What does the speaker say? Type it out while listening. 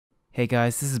Hey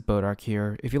guys, this is Bodark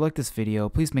here. If you like this video,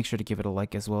 please make sure to give it a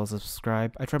like as well as a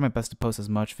subscribe. I try my best to post as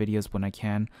much videos when I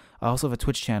can. I also have a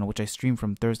Twitch channel which I stream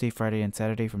from Thursday, Friday, and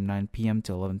Saturday from 9 p.m.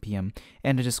 to 11 p.m.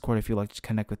 and a Discord if you'd like to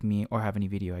connect with me or have any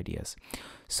video ideas.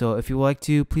 So if you would like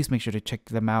to, please make sure to check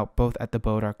them out both at the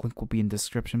Bodark. Link will be in the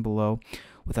description below.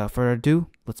 Without further ado,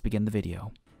 let's begin the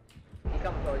video. He's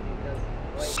coming towards you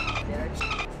because, wait, there.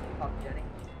 Talk to Jenny.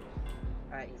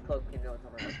 Alright, he's close, you know it's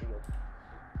over to you.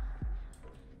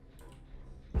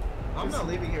 I'm not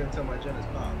leaving here until my gen is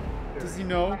popped. Does he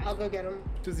know? I'll go get him.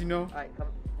 Does he know? Alright, come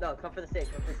for the safe,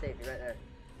 come for the safe, you're right there.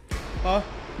 Huh?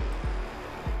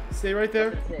 Stay right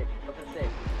there. Go for the safe, go for the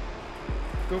safe.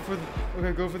 Go for the,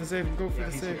 okay, go for the safe, go for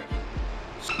the he's safe. here.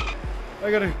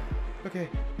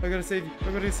 I gotta save you,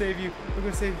 I'm gonna save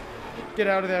you, get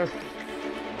out of there.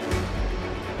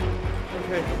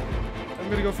 Okay, I'm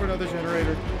gonna go for another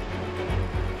generator.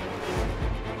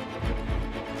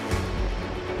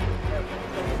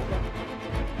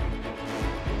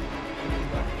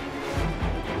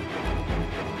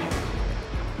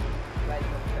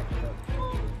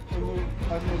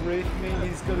 I'm a Wraith main,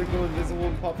 he's gonna go invisible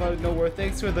and pop out of nowhere.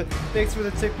 Thanks for the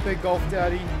tick, big golf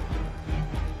daddy.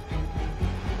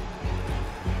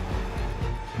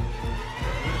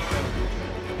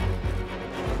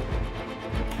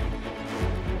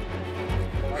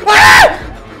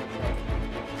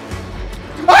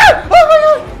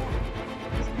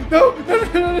 No!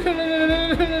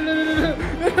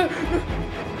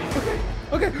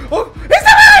 Okay. Oh, he's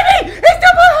still behind me! He's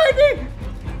still behind me!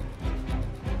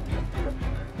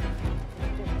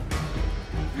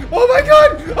 Oh my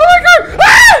god! Oh my god!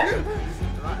 Ah!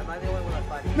 Am I the only one that's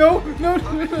fighting? No!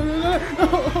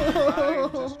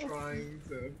 I'm just trying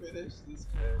to finish this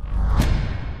game.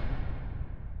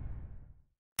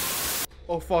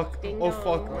 Oh fuck! Oh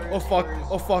fuck! Oh fuck!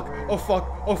 Oh fuck! Oh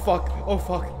fuck! Oh fuck! Oh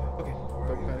fuck! Okay.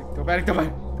 Don't panic!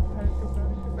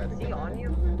 Is he on you?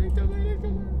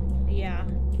 Yeah.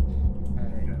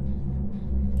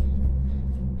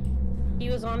 He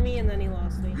was on me and then he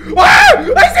lost me. Ah! I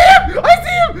see him!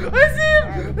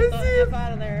 Alright, get the F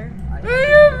out of there.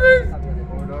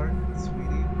 Mordor,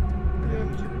 sweetie. I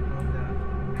need you to calm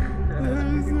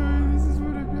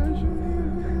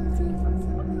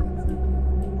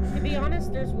down. To be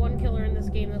honest, there's one killer in this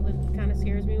game that kind of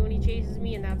scares me when he chases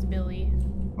me, and that's Billy.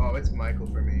 Oh, it's Michael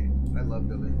for me. I love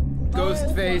Billy.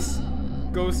 Ghostface.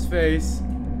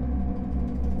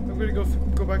 I'm gonna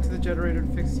go back to the generator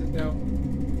and fix it now.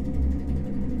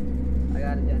 I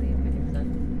got it, Jenny, 50%.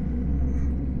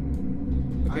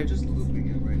 I'm just looping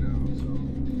it right now,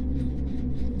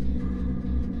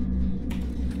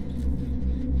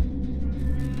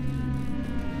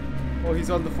 Oh, he's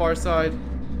on the far side.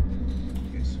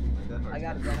 okay, sweet. That I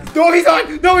got it, hurts. Jenny. No, he's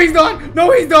on! No, he's not!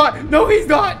 No, he's not! No, he's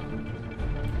not!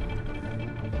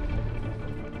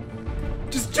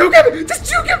 Just juke him!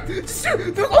 Just juke him! Just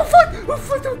juke! Oh fuck! Oh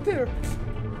fuck out there!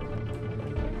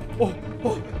 Oh,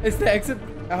 is the exit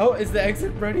out? Is the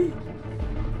exit ready?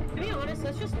 To be honest,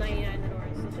 that's just 99 the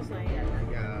doors. It's just 99.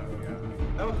 Yeah.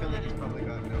 I have a feeling he's probably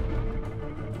got no.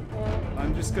 Well,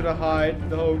 I'm just gonna hide in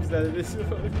the hopes that it is.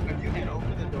 If you can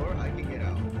open the door, I can get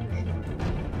out.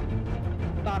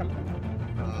 got him.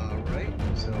 Right?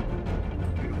 So,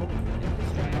 beautiful.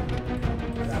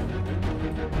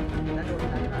 That door's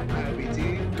not gonna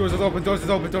BT. Doors is open, doors is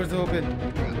open.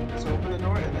 Yeah, so open the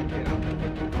door and then get out.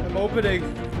 I'm opening.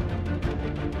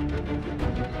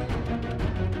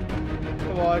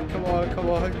 Come on.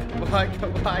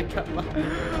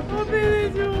 Open the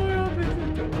door,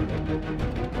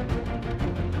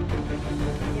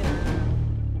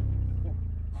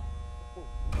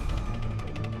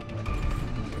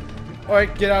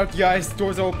 Alright, get out, guys.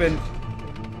 Door's open.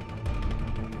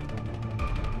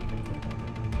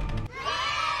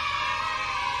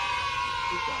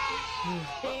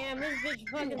 Damn, this bitch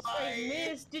fucking straight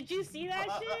missed. Did you see that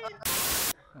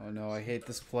shit? Oh no, I hate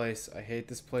this place. I hate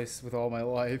this place with all my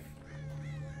life.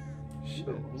 Shit.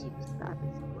 That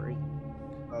is great.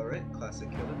 Alright,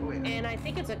 classic killer. Oh, wait. And I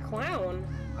think it's a clown.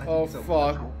 I think Oh it's a fuck.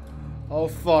 clown. Oh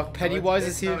fuck. No, Pennywise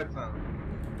it's is not here. a clown.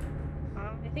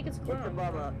 I think it's It's a clown.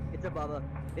 Bubba. It's a Bubba.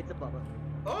 It's a Bubba.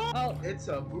 Oh. It's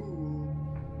a boo.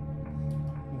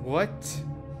 What?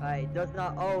 Alright, does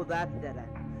not. Oh, that's dead end.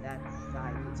 That's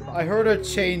side. I heard a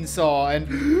chainsaw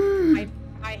and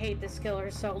I hate this killer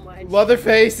so much.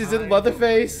 Leatherface, is it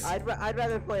Leatherface? I'd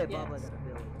rather play a Yes. Bubba than a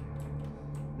Billy.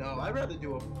 No, I'd rather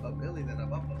do a Billy than a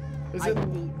Bubba. Is I it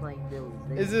hate playing Billies.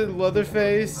 They is it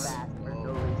Leatherface? fast for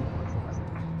no reason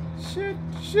whatsoever. Shit.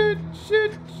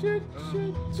 I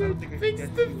don't think I Fix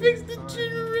can the get you.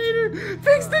 generator.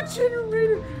 Fix the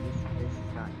generator. This is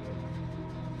not good.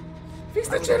 Fix I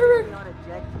the was generator. on a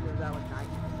jet because I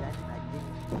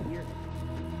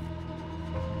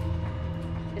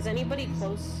Is anybody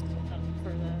close for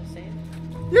the save?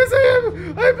 Yes, I am!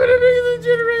 I'm gonna make the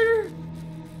generator!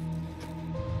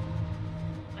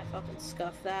 I fucking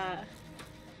scuffed that.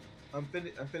 I'm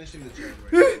finishing the gen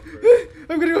right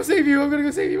now. I'm gonna go save you! I'm gonna go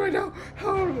save you right now!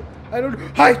 How? I don't.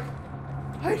 Hide!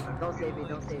 Hide! Don't save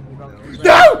me, bro.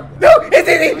 No! No! It's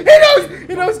easy! He knows!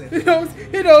 He knows! He knows!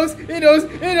 He knows! He knows!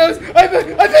 He knows! I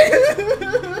think.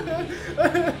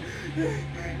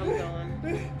 I'm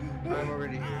going. I'm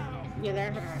already here. You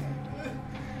there?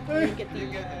 Let me get the,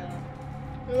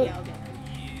 yeah, I'll get him.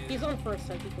 He's on first,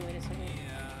 so he can wait a second.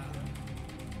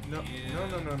 No. He's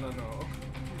going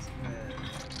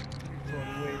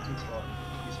way too slow.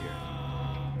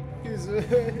 He's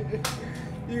here.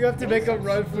 You have to make him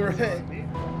run for it.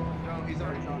 No, he's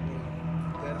already on me.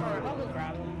 Alright, I'll go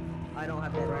grab him. I don't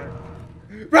have that right.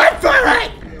 Run for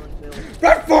it!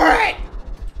 Run for it!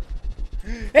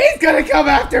 He's gonna come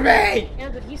after me! Yeah,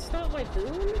 but he stopped my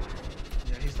boon?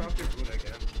 Yeah, he stopped your boot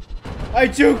again. I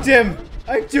juked him!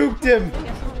 I juked him! I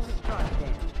guess I'll just...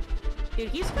 Dude,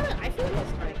 he's gonna... I feel like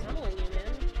he's kind of tunneling you,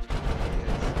 man.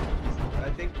 I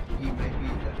think he might be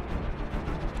dead.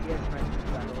 He has friends,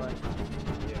 by the way.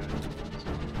 Yeah.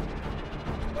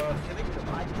 Can I get him?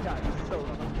 I just got so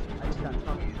hard.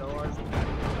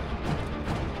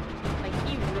 Like,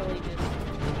 he really just...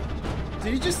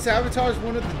 Did he just sabotage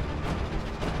one of the...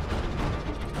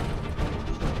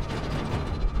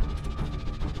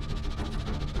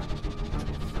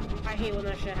 I hate when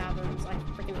that shit happens. I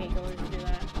freaking hate killers who do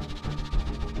that.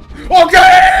 Oh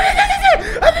god!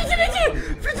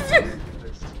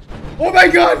 Oh my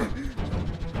god!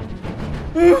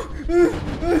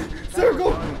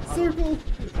 Circle! Circle!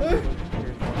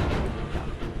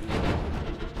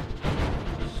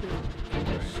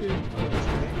 Shit.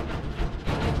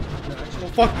 Oh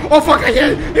fuck! Oh fuck! I hit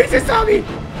it! He just saw me!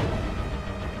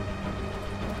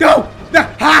 No! No!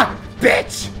 Ha!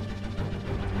 Bitch!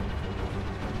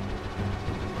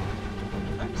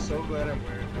 I'm so glad I'm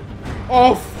wearing it.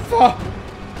 Oh fuck!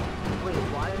 Wait,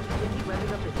 why is he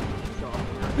revving up his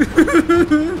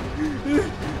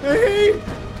Hey!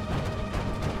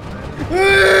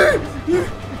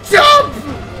 Jump!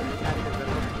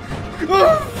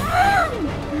 Oh,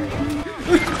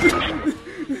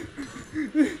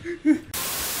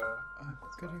 I'm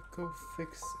gonna go fix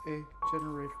a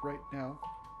generator right now.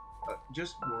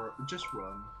 Just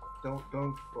run.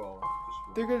 Don't crawl. Just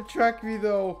run. They're gonna track me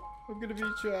though. I'm gonna be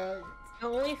tracked.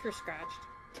 Only if you're scratched.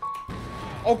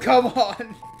 Oh come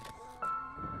on!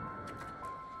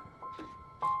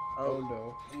 Oh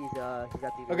no. He's got the.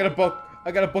 I gotta book.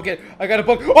 I gotta book it. I gotta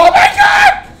book. Oh my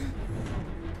god!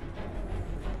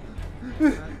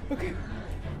 Okay.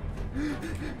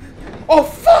 Oh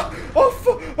fuck! Oh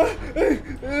fuck!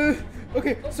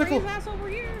 Okay, Go circle. bring his ass over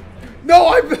here. No,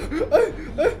 I'm.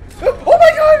 Oh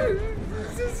my god!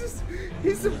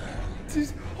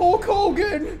 He's Hulk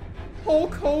Hogan.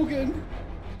 Hulk Hogan.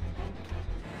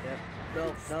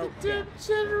 No. Damn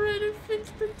generator.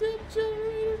 Fix the damn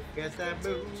generator. Get that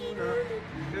boot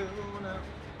up.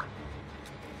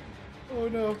 Oh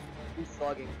no. He's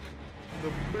slogging. The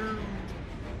boot.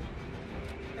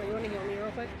 Hey, you wanna heal me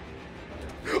real quick?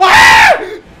 Ah!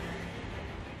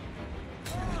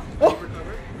 Oh.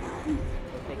 Recover.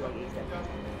 It'll take like 8 seconds.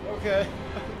 Okay.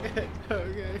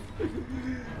 Okay.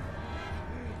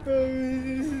 Oh,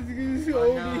 this is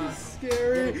so no.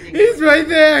 scary. He's right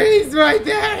there. He's right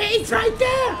there. He's right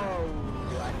there.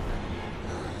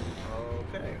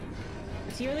 Okay.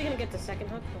 Is he really gonna get the second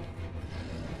hook?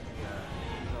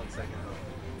 He's on second hook.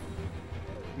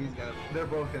 They're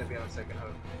both gonna be on second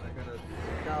hook. They're gonna.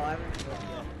 No, I haven't done it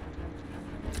yet.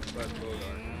 But both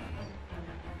are.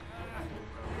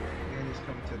 And he's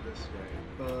coming to this way.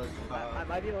 But I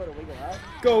might be able to wiggle out.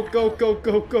 Go, go, go,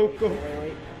 go, go, go.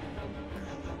 Wait.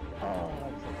 Oh,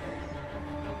 I'm so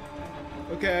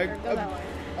close. Okay, Or go that way.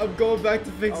 I'm going back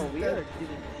to fix Oh, we that. are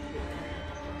doing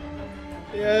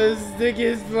Yeah, the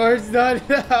stickiest part's not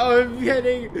how I'm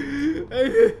getting. He's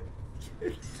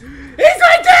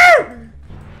right there!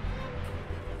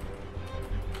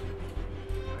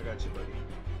 I got you, buddy.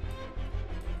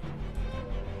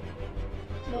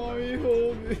 Mommy,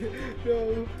 hold me.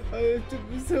 No, I took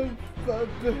me so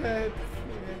bad.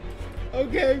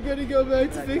 Okay, I'm gonna go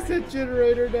back to fix that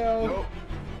generator now.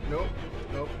 Nope.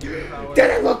 Did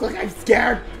it look like I'm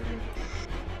scared?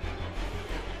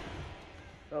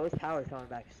 Oh, his power's coming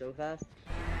back so fast.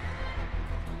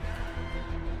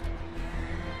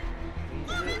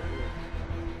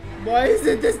 Why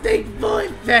isn't this thing fully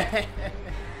fed?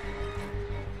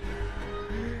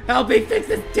 Help me fix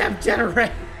this damn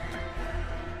generator.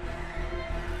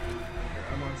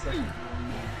 I'm on second.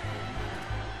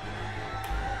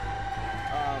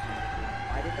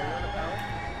 I did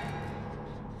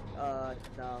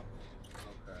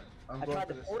I going tried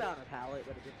for to this. pull down a pallet,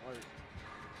 but it didn't work.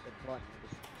 The button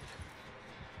just...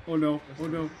 Oh no, oh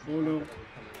no, oh no.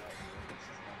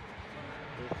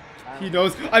 I He don't-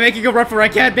 knows. I'm making a run for it. I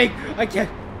can't make. I can't.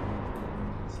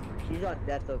 She's on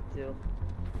death oak too.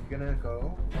 You're gonna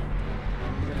go.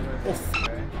 You're gonna go. Oof.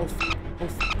 Okay. Oof.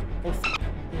 Oof. Oof.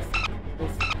 Oof.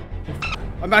 Oof.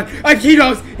 I'm not. He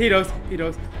knows. He knows. He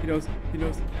knows. He knows. He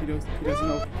knows. He knows. He doesn't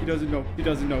know. He doesn't know. He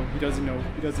doesn't know. He doesn't know.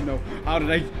 He doesn't know. How did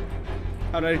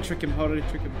I trick him? How did I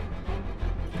trick him?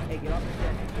 Hey, get off the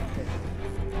deck.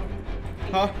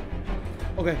 Huh?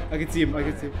 Okay, I can see him. I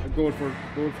can see him. I'm going for it.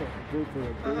 Going for it. Going for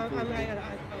it. Going for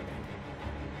it.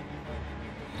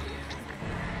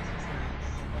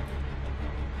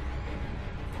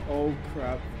 Oh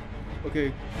crap.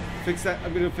 Okay, fix that.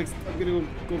 I'm gonna fix. I'm gonna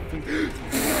go fix.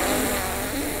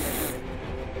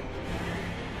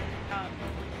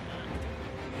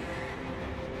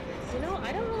 You know,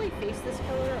 I don't really face this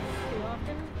killer too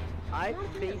often. I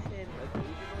face him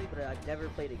occasionally, but I've never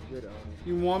played a good on him.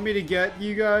 You want me to get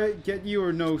you guys? Get you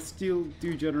or no? Steal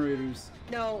do generators.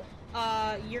 No,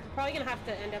 you're probably gonna have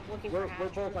to end up looking We're for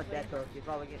both hatch. on death oak. You're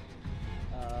probably getting...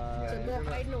 So you're go gonna-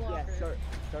 hide in a yeah, locker. start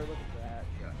looking for that.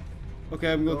 Yeah.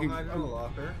 Okay, I'm Go looking. hide in a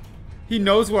locker. He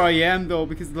knows where I am though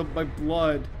because of my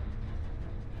blood.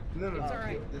 No, no, It's no.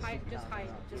 alright. This Hide, is- just hide.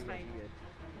 Just hide.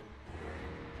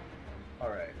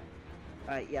 Alright.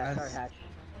 Alright, yeah, start As- hatch.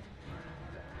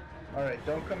 Alright,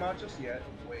 don't come out just yet.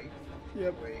 Wait.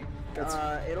 Yep. Wait.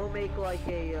 It'll make like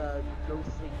a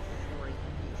ghostly snoring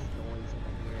noise when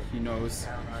you hear it. He knows.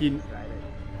 I don't know how to He. describe it.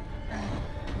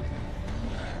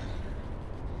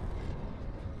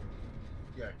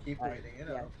 Yeah, keep Alright, waiting it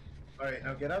yeah. out. Alright,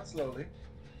 now get out slowly.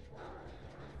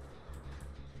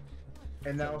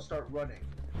 And now start running.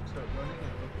 Start running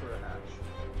and look for a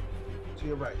hatch. To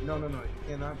your right. No, no, no. You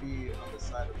cannot be on the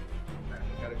side of the hatch.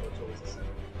 You gotta go towards the center.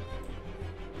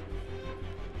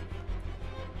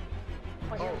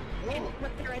 Oh, Oh, yeah.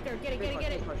 whoa. Right there. Get it, get it,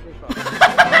 get it.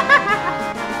 Spacebar.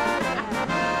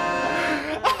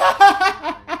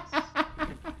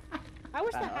 I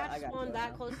wish the I hatch got spawned you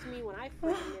that now. close to me when I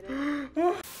freaking did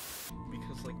it.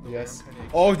 Because like the Yes. one kinda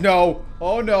Oh no.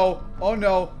 Oh no. Oh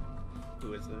no.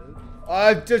 who is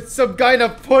it? Just some kind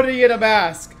of putting in a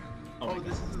mask. Oh,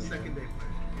 this is the second day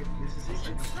plan. This is the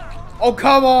second day. Oh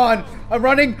come on. I'm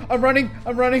running. I'm running.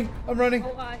 I'm running. I'm running.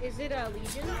 Oh, is it a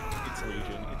Legion? It's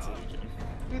Legion. It's Legion.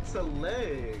 It's a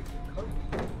leg. Come.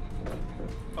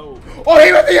 Oh, Oh,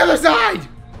 he went the other side.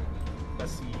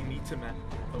 Bessie, you need to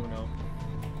Oh no,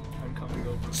 I'm coming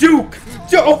over. Juke.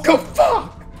 Oh, go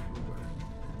fuck.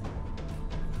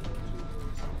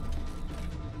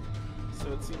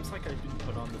 So it seems like I've been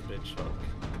put on the bitch hook.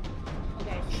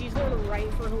 Okay, she's going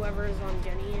right for whoever is on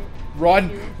Jenny.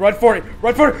 Run. Run for it.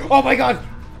 Run for it. Oh my god.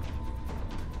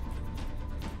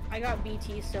 I got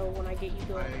BT, so when I get you I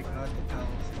going. got the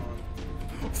balance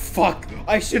on. Fuck.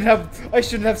 I shouldn't have stayed. I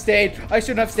shouldn't have stayed. I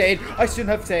shouldn't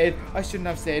have stayed. I shouldn't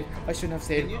have stayed. I shouldn't have Can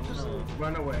stayed. you just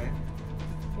run away?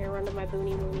 Here, run to my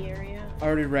boony moony area. I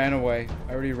already ran away.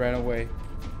 I already ran away.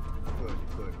 Good,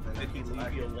 good. Then Did that he means leave I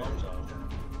you can alone, finish the though?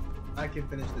 gen. I can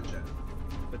finish the gen.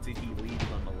 But did he leave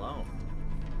them alone?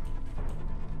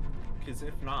 Because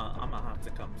if not, I'm gonna have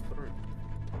to come through.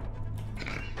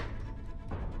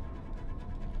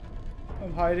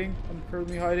 I'm hiding. I'm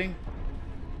currently hiding.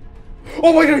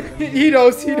 Oh my god! He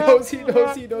knows. He knows. He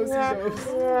knows. He knows. He knows.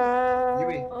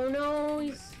 Yui, Oh no,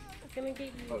 he's gonna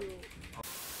get you.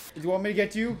 Do you want me to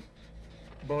get you?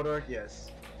 Bodork,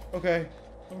 yes. Okay.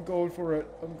 I'm going for it.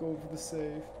 I'm going for the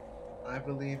save. I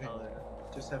believe in you.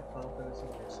 Just have confidence in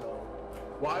yourself.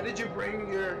 Why did you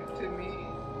bring your to me?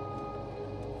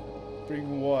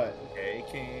 Bring what? Hey,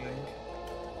 King.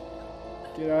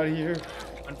 Get out of here.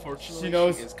 Unfortunately, She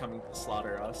knows. she is coming to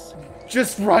slaughter us.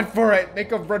 Just run for it.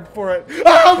 Make him run for it.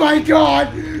 Oh my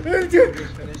god!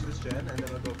 Just finish this gen and then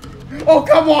I'll go for you. Oh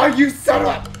come on, you son of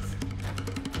a...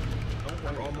 Don't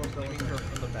worry, almost done leaving with her that.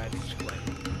 from the baggage claim.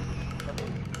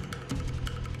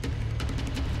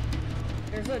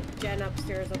 There's a gen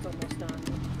upstairs that's almost done.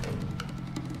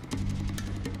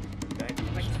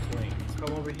 Baggage claim.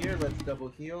 Come over here, let's double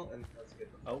heal and let's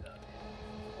get them. Oh.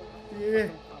 Yeah.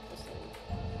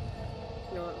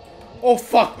 You know what? Oh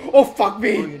fuck! Oh fuck Oh,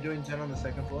 me! you're doing gen on the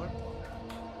second floor?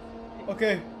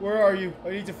 Okay, where are you? I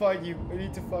need to find you. I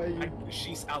need to find you.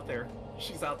 She's out there.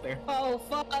 She's out there. Oh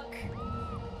fuck!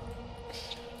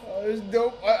 There's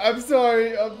no. I'm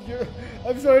sorry.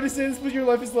 I'm sorry to say this, but your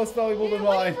life is less valuable than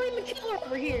Why mine. you bring the killer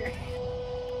over here?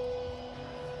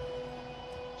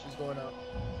 She's going up.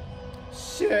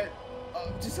 Shit.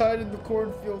 Just hide in the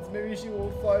cornfields. Maybe she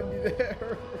won't find me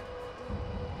there.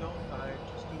 Don't hide,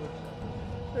 just do it.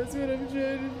 That's what I'm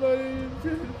trying to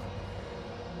find.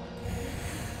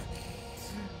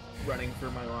 running for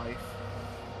my life.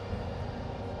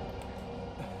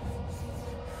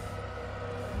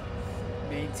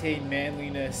 Maintain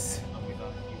manliness. Oh my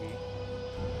god, TV.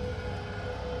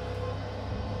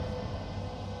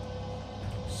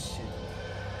 Shit.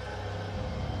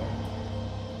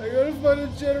 I gotta find a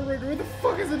generator. Where the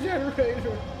fuck is a generator?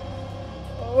 It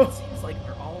Oh. seems like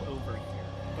they're all over here,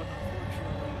 but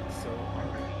unfortunately, so are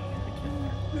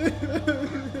we the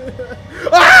killer.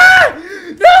 Ah!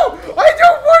 No! I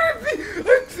don't want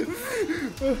to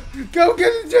be. Go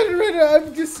get a generator.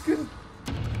 I'm just gonna.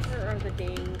 Where are the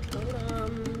dang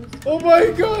totems? Oh my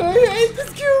god! I hate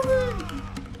this killing.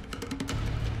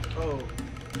 Oh,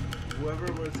 whoever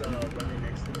was running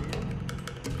next to me.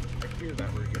 I hear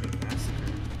that we're getting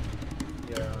massacred.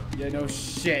 Yeah. Yeah. No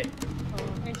shit. Oh,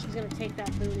 and she's gonna take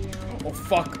that booty out. Oh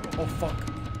fuck. Oh fuck.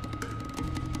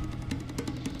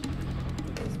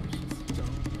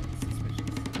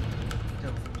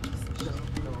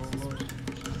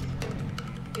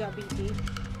 You got BT.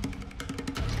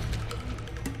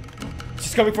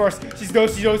 She's coming for us. She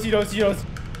knows. She knows. She knows. She knows.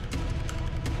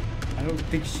 I don't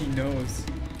think she knows.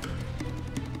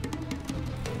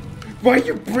 Why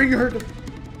you bring her to?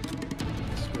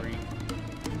 Scream.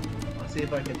 I'll see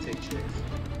if I can take chase.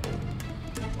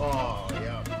 Oh,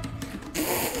 yeah.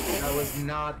 That was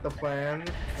not the plan.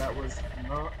 That was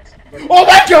not. Oh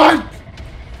my god!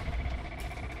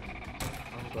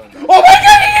 I'm glad. Oh my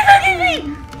god! He's attacking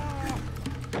me!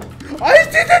 I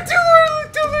did that too early.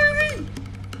 Too early.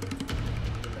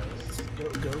 Go,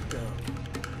 go, go.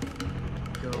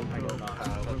 I Go, will not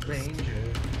Power touch this. Ranger.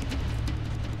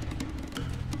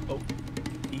 Oh,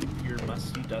 keep your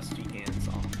musty, dusty hands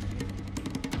off me.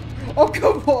 Oh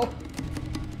come on!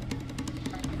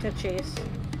 To chase. Oh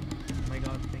my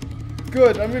god, thank you.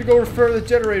 Good. I'm gonna go refer the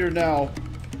generator now.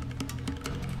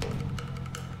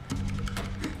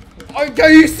 Are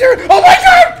you serious? Oh my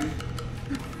god!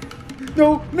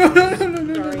 No! No! No! No! No!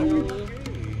 No! Sorry, No! Oni.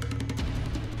 Hey.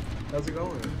 How's it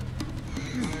going?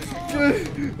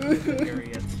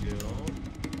 Area 2.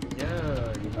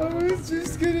 Yeah. You I know, was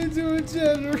just gonna do a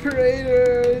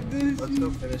generator. let's go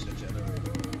finish the generator.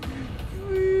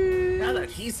 Now that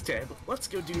he's dead, let's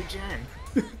go do Jen.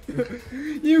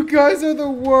 You guys are the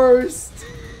worst.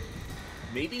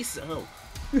 Maybe so,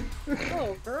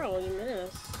 Oh, girl, you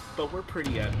missed. but we're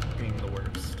pretty at being the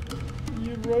worst.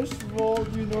 You rushed vault,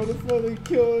 you notify the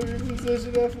killer in your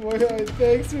position, FYI.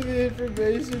 Thanks for the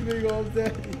information, Big Old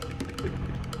Daddy.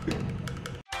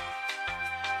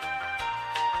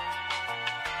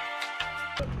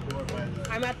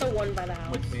 I'm at the one by the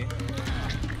house. With me.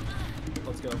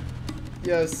 Let's go.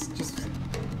 Yes, just.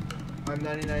 I'm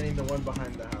 99ing the one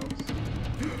behind the house.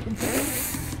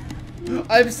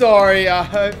 I'm sorry,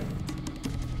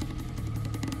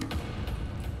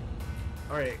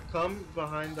 Alright, come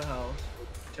behind the house,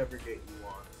 whichever gate you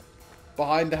want.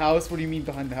 Behind the house? What do you mean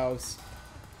behind the house?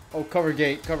 Oh, cover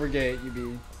gate, you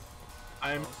mean.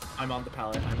 I'm on the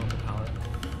pallet. I'm on the pallet.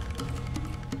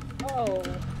 Oh,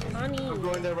 honey. I'm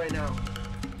going there right now.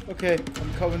 Okay,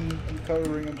 I'm covering, I'm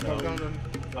covering. No, no, no.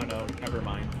 Oh no, never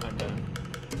mind. I'm done.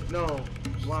 No,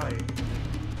 why?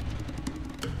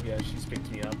 Yeah, she's picked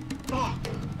me up. Oh,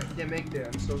 I can't make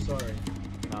that. I'm so sorry.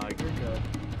 Nah, you're good.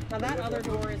 Now that other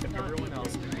door is If not everyone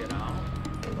else even- can get out.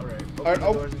 Alright, open Alright, the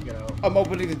oh. doors and get out. I'm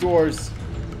opening the doors.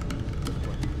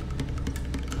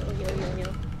 Oh, yeah.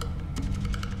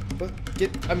 But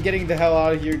I'm getting the hell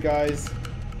out of here, guys.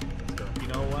 You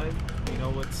know what? You know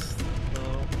what's the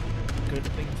good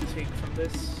thing to take from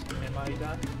this? Am I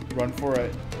done? Run for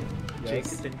it.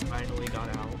 Yes. Jacob finally got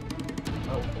out.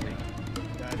 Hopefully.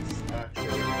 That's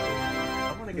actually.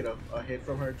 I want to get a hit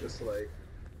from her just to like.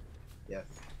 Yes.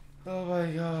 Oh my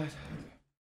god.